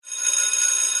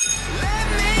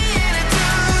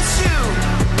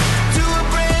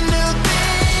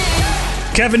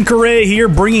Kevin Correa here,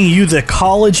 bringing you the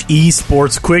College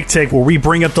Esports Quick Take, where we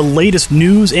bring up the latest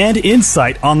news and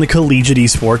insight on the collegiate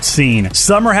esports scene.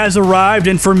 Summer has arrived,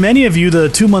 and for many of you, the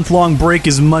 2-month-long break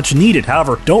is much needed.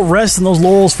 However, don't rest on those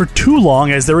laurels for too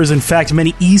long, as there is in fact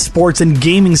many esports and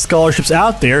gaming scholarships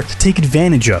out there to take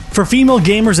advantage of. For female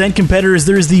gamers and competitors,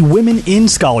 there is the Women in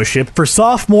Scholarship. For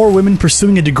sophomore women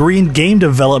pursuing a degree in game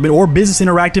development or business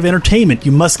interactive entertainment,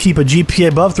 you must keep a GPA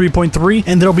above 3.3,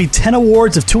 and there'll be 10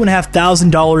 awards of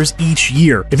 $2,500 each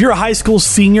year. If you're a high school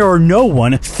senior or no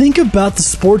one, think about the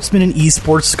Sportsman in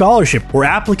Esports Scholarship, where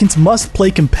applicants must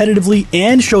play competitively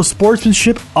and show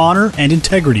sportsmanship, honor, and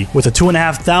integrity, with a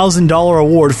 $2,500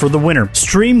 award for the winner.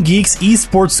 Stream Geeks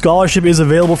Esports Scholarship is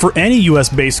available for any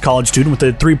U.S.-based college student with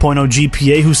a 3.0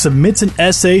 GPA who submits an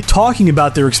essay talking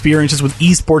about their experiences with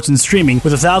esports and streaming,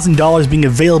 with $1,000 being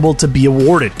available to be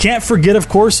awarded. Can't forget, of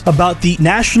course, about the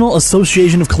National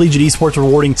Association of Collegiate Esports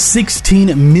awarding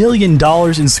 $16 million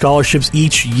in scholarships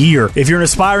each year. If you're an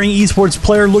aspiring esports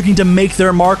player looking to make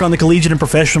their mark on the collegiate and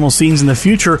professional scenes in the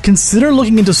future, consider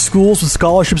looking into schools with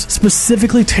scholarships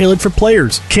specifically tailored for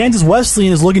players. Kansas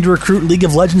Wesleyan is looking to recruit League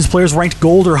of Legends players ranked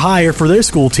gold or higher for their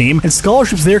school team, and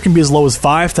scholarships there can be as low as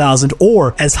 $5,000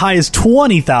 or as high as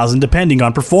 $20,000 depending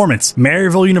on performance.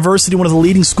 Maryville University, one of the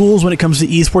leading schools when it comes to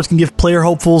esports, can give player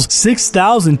hopefuls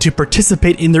 $6,000 to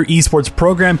participate in their esports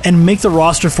program and make the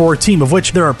roster for a team, of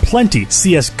which there are plenty: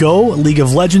 CSGO, League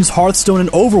of Legends, Hearthstone,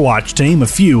 and Overwatch, to name a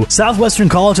few. Southwestern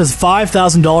College has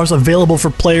 $5,000 available for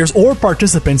players or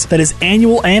participants that is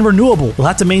annual and renewable. You'll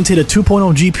have to maintain a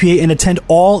 2.0 GPA and attend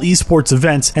all esports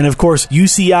events. And of course,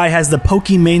 UCI has the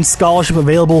Pokimane Scholarship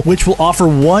available, which will offer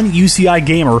one UCI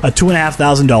gamer a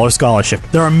 $2,500 scholarship.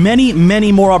 There are many,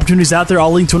 many more opportunities out there.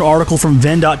 I'll link to an article from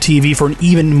Venn.tv for an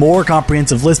even more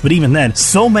comprehensive list, but even then,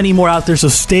 so many more out there, so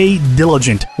stay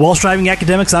diligent. While striving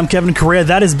academics, I'm Kevin Correa.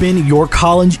 That has been your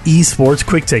College Esports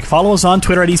Quick Take. Follow us on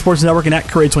Twitter at Esports Network and at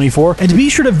Correa24, and be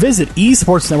sure to visit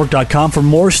esportsnetwork.com for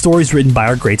more stories written by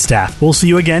our great staff. We'll see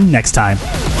you again next time.